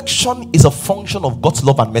correction is a function of God's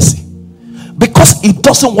love and mercy. Because He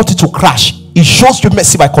doesn't want you to crash, He shows you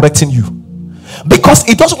mercy by correcting you. Because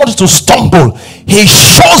He doesn't want you to stumble, He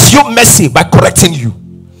shows you mercy by correcting you.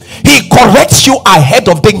 He corrects you ahead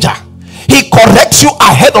of danger. He corrects you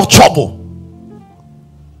ahead of trouble.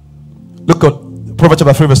 Look at Proverbs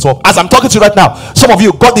chapter 3 verse 12. As I'm talking to you right now, some of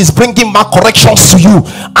you, God is bringing more corrections to you,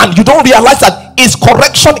 and you don't realize that His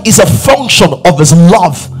correction is a function of His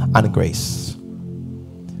love and grace.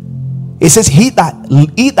 It says, he that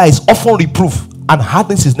is often reproved and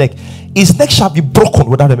hardens his neck shall be broken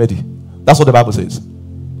without remedy. That's what the Bible says.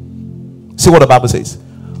 See what the Bible says.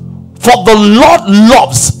 For the Lord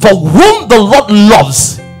loves, for whom the Lord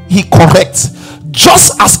loves, He corrects,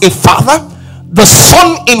 just as a father the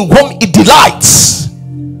son in whom He delights.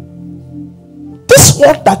 This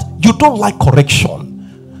word that you don't like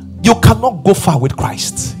correction, you cannot go far with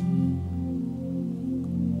Christ.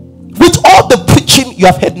 With all the preaching you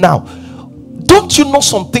have heard now, don't you know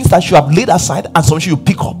some things that you have laid aside and some you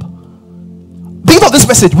pick up? Because of this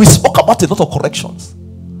message, we spoke about a lot of corrections.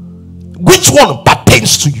 Which one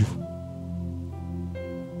pertains to you?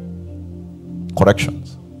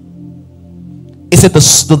 Corrections. It said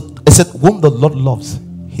whom the Lord loves,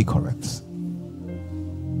 He corrects.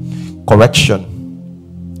 Correction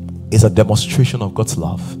is a demonstration of God's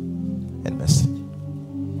love and mercy.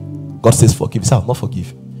 God says forgive. He said, I'll not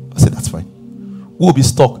forgive. I said, that's fine. Who will be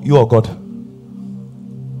stuck? You or God?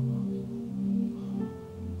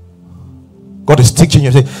 God is teaching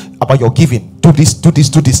you about your giving. Do this, do this,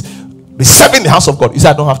 do this. Be serving the house of God. You say,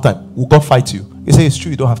 I don't have time. Will God fight you? You say, it's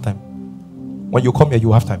true, you don't have time. When you come here,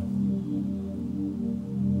 you have time.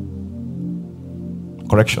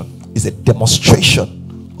 Correction is a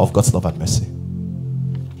demonstration of God's love and mercy.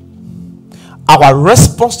 Our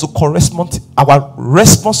response to correction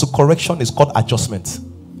is called adjustment.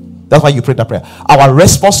 That's why you pray that prayer. Our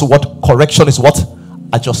response to what correction is what?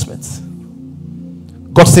 Adjustment.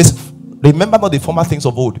 God says, remember not the former things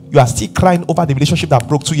of old. You are still crying over the relationship that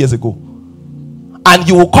broke 2 years ago. And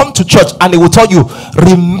you will come to church and they will tell you,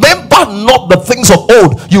 remember not the things of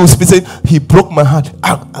old. You will be saying, he broke my heart.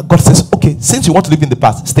 And God says, okay, since you want to live in the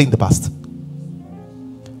past, stay in the past.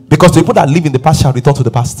 Because the people that live in the past shall return to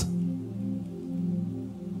the past.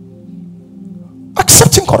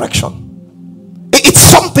 Accepting correction. It's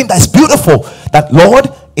something that's beautiful. That, Lord,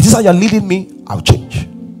 it is how you're leading me, I'll change.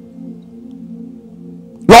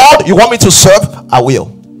 Lord, you want me to serve? I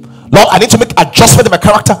will. Lord, I need to make adjustment in my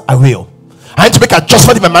character? I will. I need to make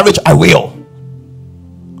adjustment in my marriage? I will.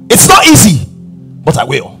 It's not easy, but I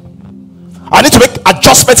will. I need to make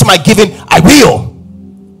adjustments in my giving? I will.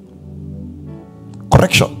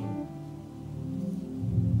 Correction.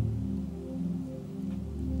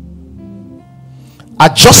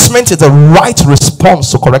 Adjustment is the right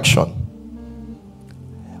response to correction.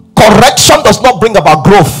 Correction does not bring about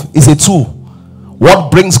growth, it's a tool. What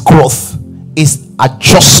brings growth is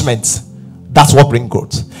adjustment. That's what brings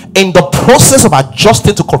growth. In the process of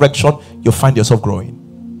adjusting to correction, you find yourself growing.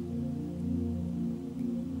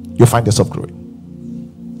 You find yourself growing.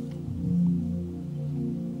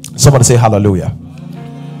 Somebody say hallelujah.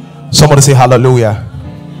 Somebody say hallelujah.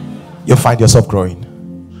 You find yourself growing.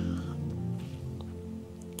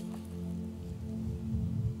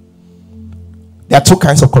 There are two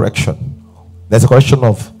kinds of correction. There's a correction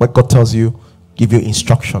of what God tells you, give you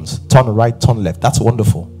instructions, turn right, turn left. That's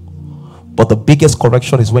wonderful. But the biggest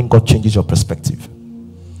correction is when God changes your perspective.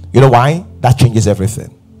 You know why? That changes everything.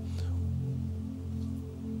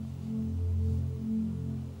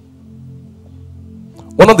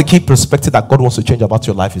 One of the key perspectives that God wants to change about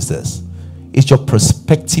your life is this. It's your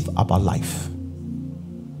perspective about life.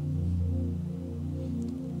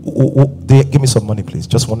 Give me some money, please.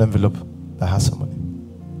 Just one envelope that has some money.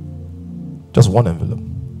 Just one envelope.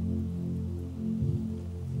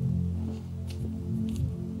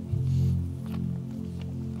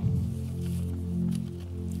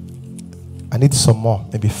 I need some more,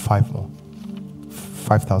 maybe 5 more.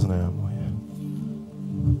 5,000 more.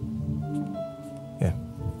 Yeah.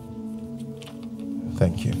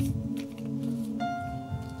 Thank you.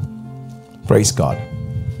 Praise God.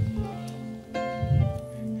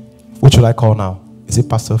 Which should I call now? Is it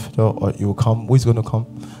Pastor Fido or you will come? Who is going to come?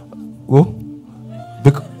 Who?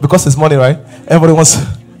 Because it's money, right? Everybody wants.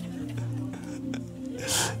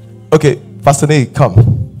 Okay, Pastor Nate,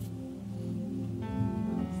 come.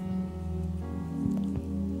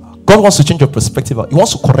 God wants to change your perspective. He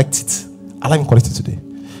wants to correct it. Allow him to correct it today.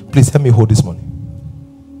 Please help me hold this money.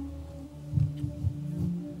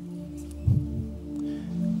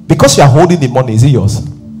 Because you are holding the money, is it yours?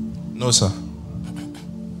 No, sir.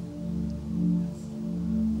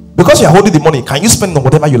 Because you are holding the money, can you spend on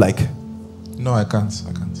whatever you like? No, I can't.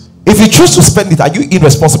 If you choose to spend it, are you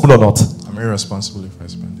irresponsible or not? I'm irresponsible if I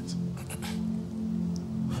spend it.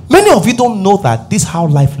 Many of you don't know that this is how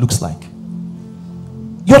life looks like.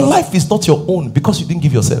 Your life is not your own because you didn't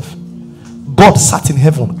give yourself. God sat in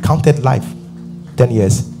heaven, counted life. 10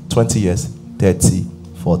 years, 20 years, 30,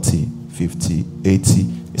 40, 50, 80.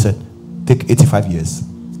 He said, take 85 years.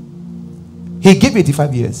 He gave you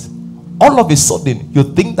 85 years. All of a sudden, you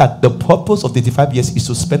think that the purpose of the 85 years is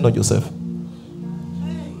to spend on yourself.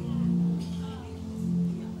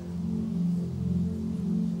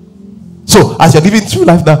 So, as you're living through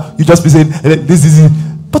life now, you just be saying, this is it.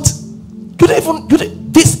 But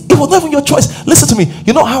it was not even your choice. Listen to me.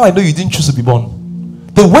 You know how I know you didn't choose to be born?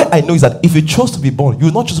 The way I know is that if you chose to be born, you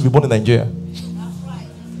will not choose to be born in Nigeria.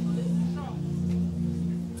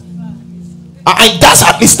 And that's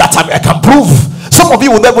at least that time I can prove. Some of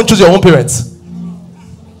you will never choose your own parents.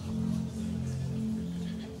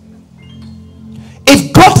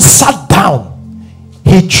 If God sat down,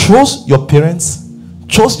 he chose your parents,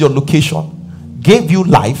 chose your location, gave you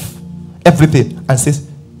life, everything, and says,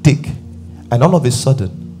 take. And all of a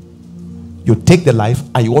sudden, you take the life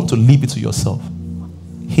and you want to leave it to yourself.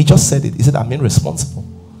 He just said it. He said, I'm irresponsible.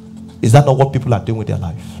 Is that not what people are doing with their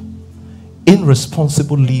life?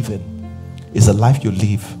 Irresponsible living is a life you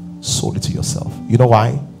live solely to yourself. You know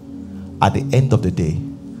why? At the end of the day,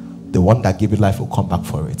 the one that gave you life will come back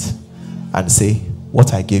for it and say,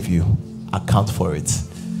 what I gave you, account for it.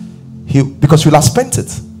 Because you'll have spent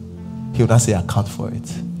it. He will not say, account for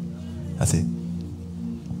it. I say,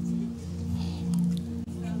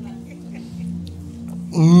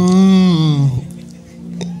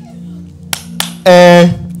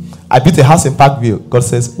 I built a house in Parkview. God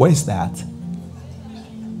says, where is that?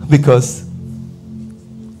 Because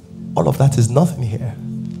all of that is nothing here.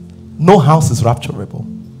 No house is rapturable.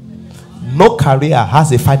 No career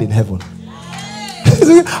has a fight in heaven.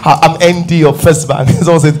 I'm ND of First Bank.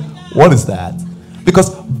 Someone said, what is that? Because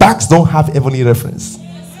banks don't have heavenly reference.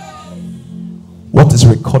 What is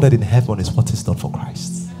recorded in heaven is what is done for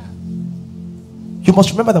Christ. You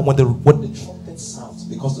must remember that when the trumpet sounds,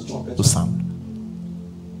 because the trumpet will sound,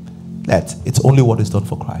 that it's only what is done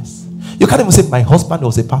for Christ. You can't even say, my husband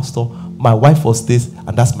was a pastor, my wife was this,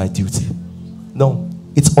 and that's my duty. No,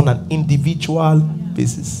 it's on an individual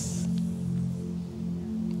basis.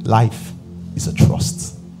 Life is a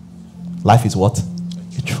trust. Life is what?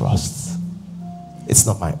 A trust. It's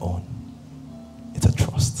not my own. It's a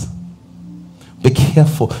trust. Be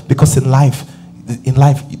careful, because in life,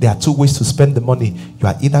 there are two ways to spend the money. You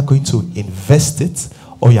are either going to invest it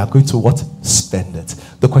or you are going to what? Spend it.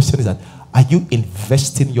 The question is that, are you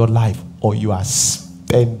investing your life or you are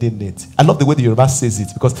spending it? I love the way the Yoruba says it,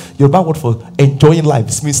 because Yoruba word for enjoying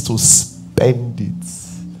life means to spend it.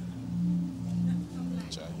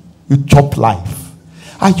 You chop life.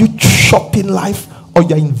 Are you chopping life or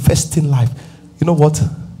you are investing life? You know what?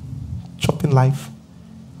 Chopping life,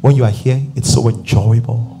 when you are here, it's so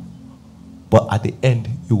enjoyable. But at the end,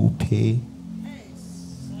 you will pay.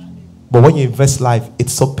 But when you invest life,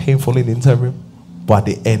 it's so painful in the interim. But at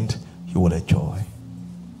the end, you will enjoy.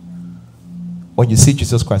 When you see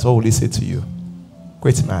Jesus Christ, what will he say to you?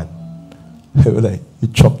 Great man. He will like, you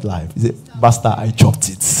chopped life. He said, Master, I chopped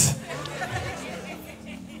it.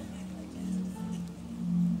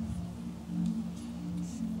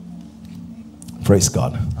 Praise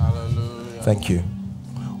God. Hallelujah. Thank you.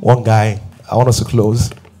 One guy, I want us to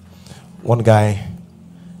close. One guy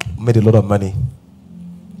made a lot of money.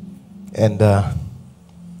 And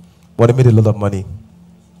when he made a lot of money,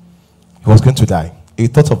 he was going to die. he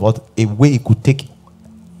thought about a way he could take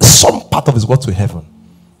some part of his word to heaven.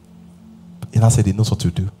 And I said he knows what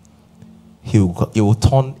to do. He will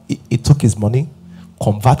turn, he took his money,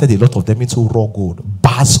 converted a lot of them into raw gold,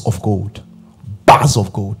 bars of gold. Bars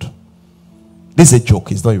of gold. This is a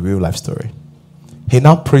joke, it's not a real life story. He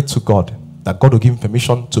now prayed to God that God will give him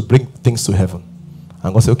permission to bring things to heaven.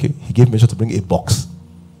 And God said, okay, he gave permission to bring a box.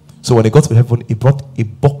 So when he got to heaven, he brought a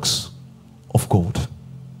box of gold.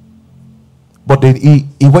 But then he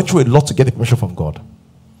went through a lot to get the permission from God.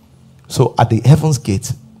 So at the heaven's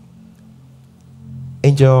gate,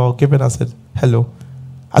 Angel Gabriel said, hello.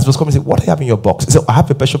 As he was coming, he said, what do you have in your box? He said, I have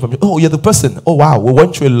a special permission. Oh, you're the person. Oh, wow. We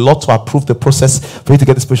went through a lot to approve the process for you to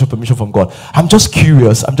get the special permission from God. I'm just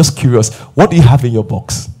curious. What do you have in your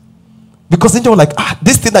box? Because angel was like,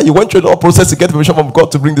 this thing that you went through the whole process to get permission from God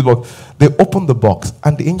to bring this box. They opened the box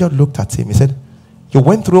and the angel looked at him. He said, you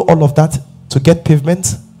went through all of that to get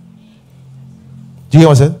pavement? Do you hear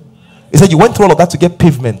what I said? He said, you went through all of that to get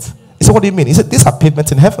pavement. He said, what do you mean? He said, these are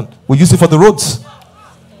pavements in heaven. We use it for the roads.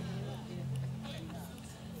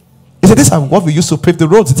 He said, these are what we use to pave the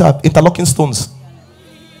roads. These are interlocking stones.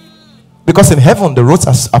 Because in heaven, the roads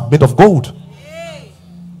are made of gold.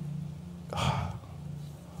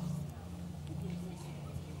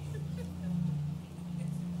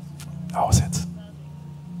 That was it.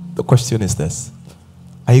 The question is this.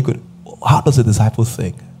 Are you good? How does a disciple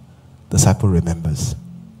think? Disciple remembers.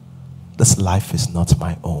 This life is not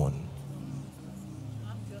my own.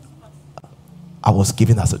 I was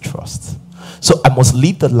given as a trust. So I must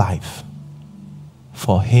live the life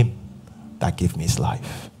for him that gave me his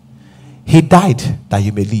life. He died that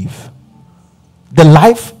you may live. The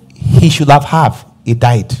life he should have, he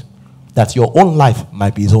died. That your own life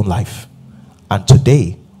might be his own life. And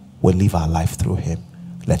today, we'll live our life through him.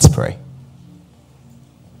 Let's pray.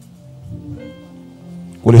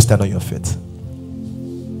 Will you stand on your feet?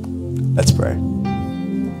 Let's pray.